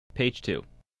Page 2.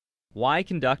 Why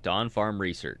conduct on-farm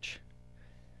research?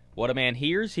 What a man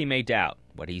hears, he may doubt.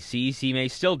 What he sees, he may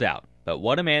still doubt. But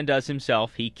what a man does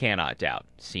himself, he cannot doubt.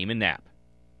 Seaman Knapp.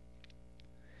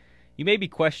 You may be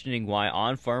questioning why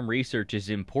on-farm research is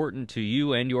important to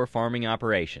you and your farming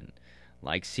operation.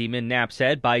 Like Seaman Knapp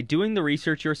said, by doing the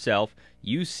research yourself,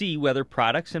 you see whether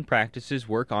products and practices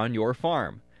work on your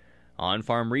farm.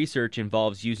 On-farm research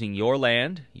involves using your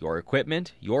land, your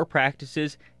equipment, your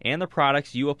practices, and the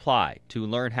products you apply to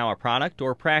learn how a product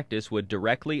or practice would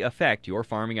directly affect your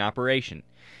farming operation.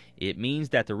 It means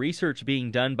that the research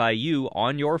being done by you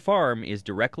on your farm is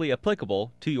directly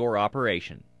applicable to your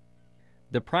operation.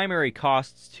 The primary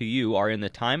costs to you are in the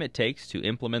time it takes to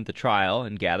implement the trial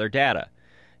and gather data.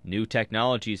 New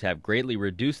technologies have greatly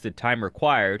reduced the time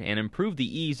required and improved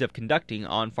the ease of conducting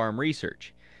on-farm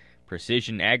research.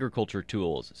 Precision agriculture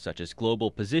tools, such as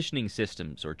Global Positioning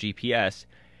Systems, or GPS,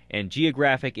 and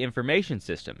Geographic Information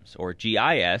Systems, or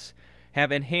GIS,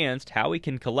 have enhanced how we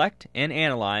can collect and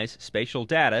analyze spatial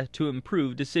data to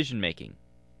improve decision-making.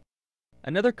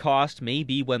 Another cost may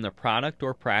be when the product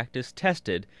or practice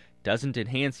tested doesn't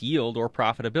enhance yield or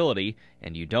profitability,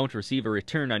 and you don't receive a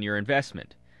return on your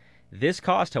investment. This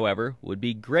cost, however, would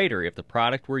be greater if the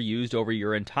product were used over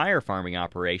your entire farming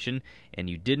operation and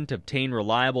you didn't obtain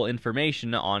reliable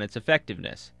information on its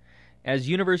effectiveness. As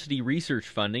university research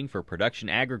funding for production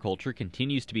agriculture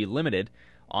continues to be limited,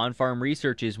 on-farm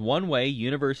research is one way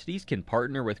universities can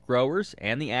partner with growers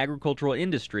and the agricultural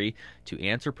industry to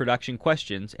answer production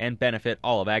questions and benefit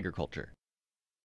all of agriculture.